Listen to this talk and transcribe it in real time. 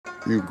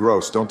You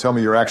gross. Don't tell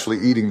me you're actually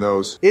eating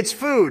those. It's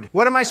food.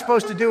 What am I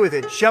supposed to do with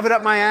it? Shove it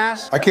up my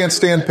ass? I can't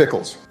stand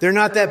pickles. They're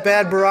not that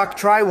bad, Barack.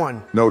 Try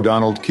one. No,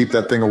 Donald, keep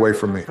that thing away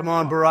from me. Come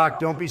on, Barack.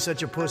 Don't be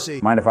such a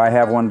pussy. Mind if I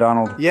have one,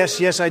 Donald?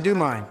 Yes, I do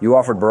mind. You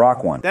offered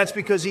Barack one. That's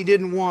because he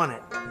didn't want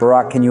it.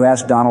 Barack, can you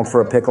ask Donald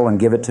for a pickle and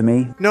give it to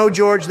me? No,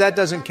 George, that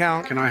doesn't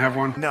count. Can I have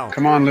one? No.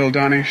 Come on, little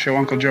Donnie. Show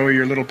Uncle Joey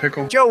your little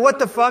pickle. Joe, what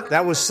the fuck?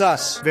 That was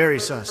sus. Very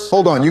sus.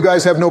 Hold on, you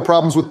guys have no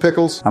problems with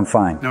pickles? I'm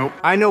fine. Nope.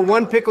 I know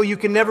one pickle you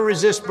can never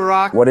resist,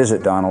 Barack. What is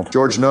it, Donald?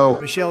 George,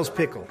 no. Michelle's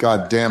pickle.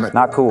 God damn it.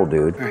 Not cool,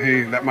 dude.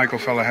 Hey, that Michael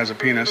fella has a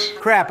penis.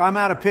 Crap, I'm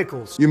out of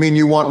pickles. You mean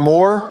you want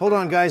more? Hold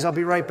on, guys. I'll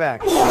be right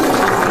back.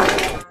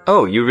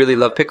 Oh, you really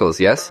love pickles,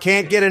 yes?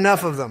 Can't get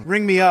enough of them.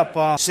 Ring me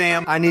up,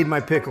 Sam. I need my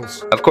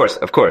pickles. Of course,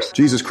 of course.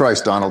 Jesus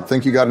Christ, Donald.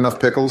 Think you got enough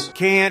pickles?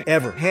 Can't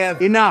ever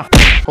have enough.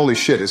 Holy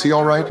shit, is he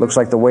all right? Looks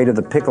like the weight of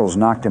the pickles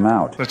knocked him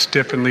out. Let's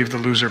dip and leave the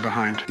loser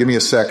behind. Give me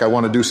a sec. I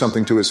want to do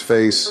something to his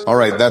face. All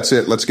right, that's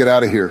it. Let's get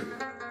out of here.